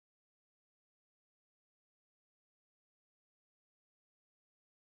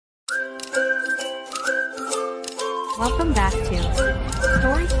Welcome back to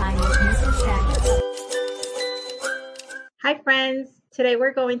Storytime with Mrs. Chagasletters. Hi friends, today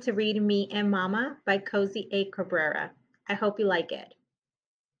we're going to read Me and Mama by Cozbi A Cabrera. I hope you like it.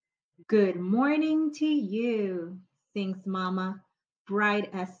 Good morning to you, sings Mama, bright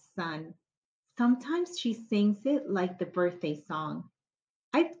as sun. Sometimes she sings it like the birthday song.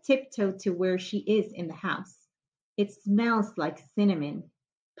 I've tiptoed to where she is in the house. It smells like cinnamon.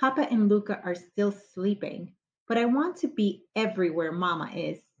 Papa and Luca are still sleeping, but I want to be everywhere Mama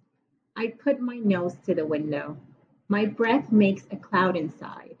is. I put my nose to the window. My breath makes a cloud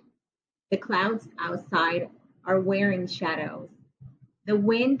inside. The clouds outside are wearing shadows. The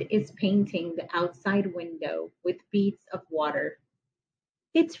wind is painting the outside window with beads of water.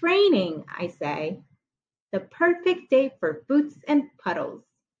 It's raining, I say. The perfect day for boots and puddles,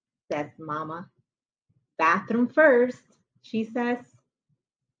 says Mama. Bathroom first, she says.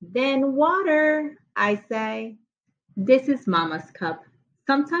 Then water, I say. This is Mama's cup.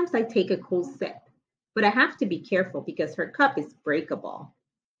 Sometimes I take a cool sip, but I have to be careful because her cup is breakable.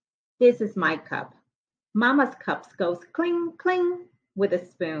 This is my cup. Mama's cup goes cling, cling with a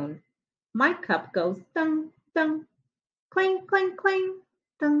spoon. My cup goes dung, dung, cling, cling, cling,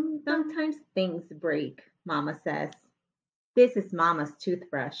 dung, dung. Sometimes things break, Mama says. This is Mama's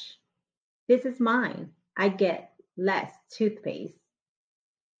toothbrush. This is mine. I get less toothpaste.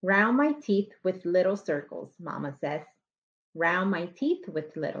 Round my teeth with little circles, Mama says. Round my teeth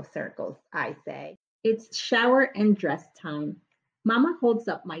with little circles, I say. It's shower and dress time. Mama holds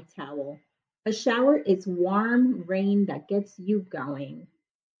up my towel. A shower is warm rain that gets you going.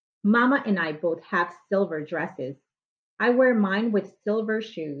 Mama and I both have silver dresses. I wear mine with silver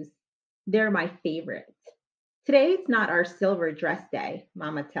shoes. They're my favorite. Today is not our silver dress day,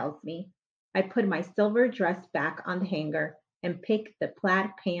 Mama tells me. I put my silver dress back on the hanger and pick the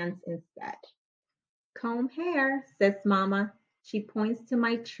plaid pants instead. Comb hair, says Mama. She points to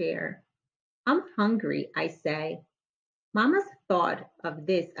my chair. I'm hungry, I say. Mama's thought of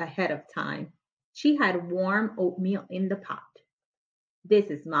this ahead of time. She had warm oatmeal in the pot. This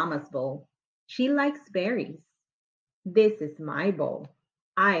is Mama's bowl. She likes berries. This is my bowl.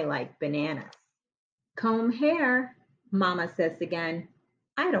 I like bananas. Comb hair, Mama says again.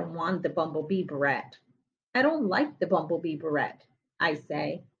 I don't want the bumblebee beret. I don't like the bumblebee beret, I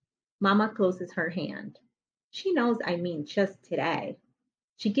say. Mama closes her hand. She knows I mean just today.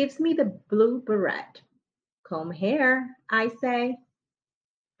 She gives me the blue beret. Comb hair, I say.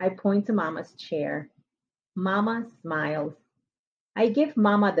 I point to Mama's chair. Mama smiles. I give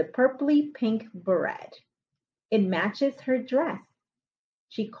Mama the purpley pink beret. It matches her dress.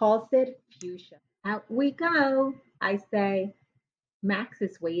 She calls it fuchsia. Out we go, I say. Max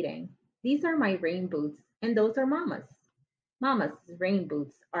is waiting. These are my rain boots, and those are Mama's. Mama's rain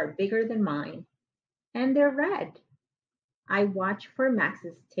boots are bigger than mine, and they're red. I watch for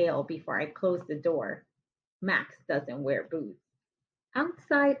Max's tail before I close the door. Max doesn't wear boots.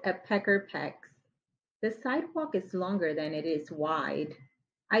 Outside, a pecker pecks. The sidewalk is longer than it is wide.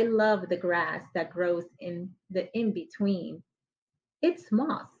 I love the grass that grows in the in-between. It's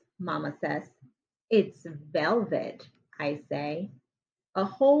moss, Mama says. It's velvet, I say. A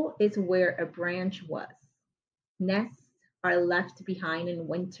hole is where a branch was. Nests are left behind in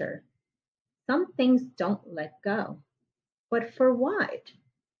winter. Some things don't let go. But for what?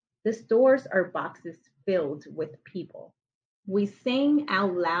 The stores are boxes filled with people. We sing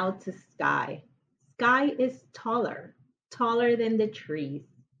out loud to sky. Sky is taller, taller than the trees.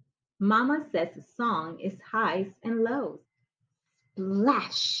 Mama says the song is highs and lows.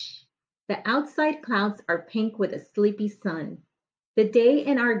 Splash! The outside clouds are pink with a sleepy sun. The day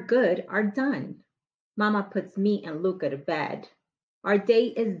and our good are done. Mama puts me and Luca to bed. Our day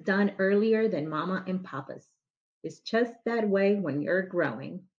is done earlier than Mama and Papa's. It's just that way when you're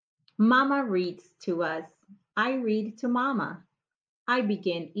growing. Mama reads to us. I read to Mama. I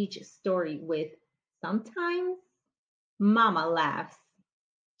begin each story with, sometimes. Mama laughs.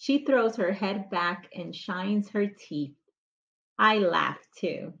 She throws her head back and shines her teeth. I laugh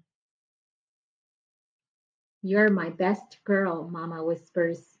too. You're my best girl, Mama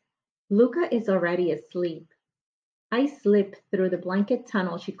whispers. Luca is already asleep. I slip through the blanket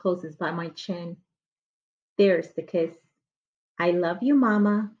tunnel she closes by my chin. There's the kiss. I love you,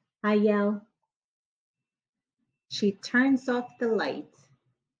 Mama, I yell. She turns off the light.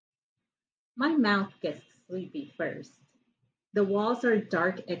 My mouth gets sleepy first. The walls are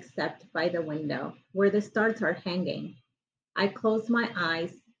dark except by the window, where the stars are hanging. I close my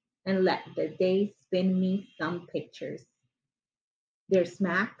eyes and let the day spin me some pictures. There's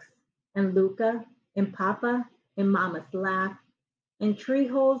Max and Luca and Papa and Mama's laugh and tree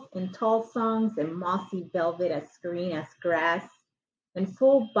holes and tall songs and mossy velvet as green as grass, and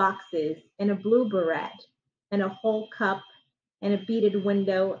full boxes and a blue beret and a whole cup and a beaded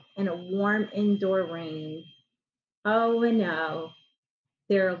window and a warm indoor rain. Oh, and oh,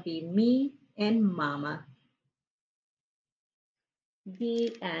 there'll be me and Mama.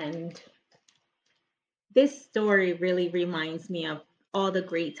 The end. This story really reminds me of all the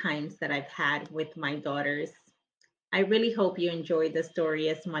great times that I've had with my daughters. I really hope you enjoyed the story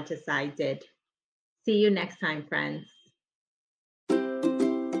as much as I did. See you next time, friends.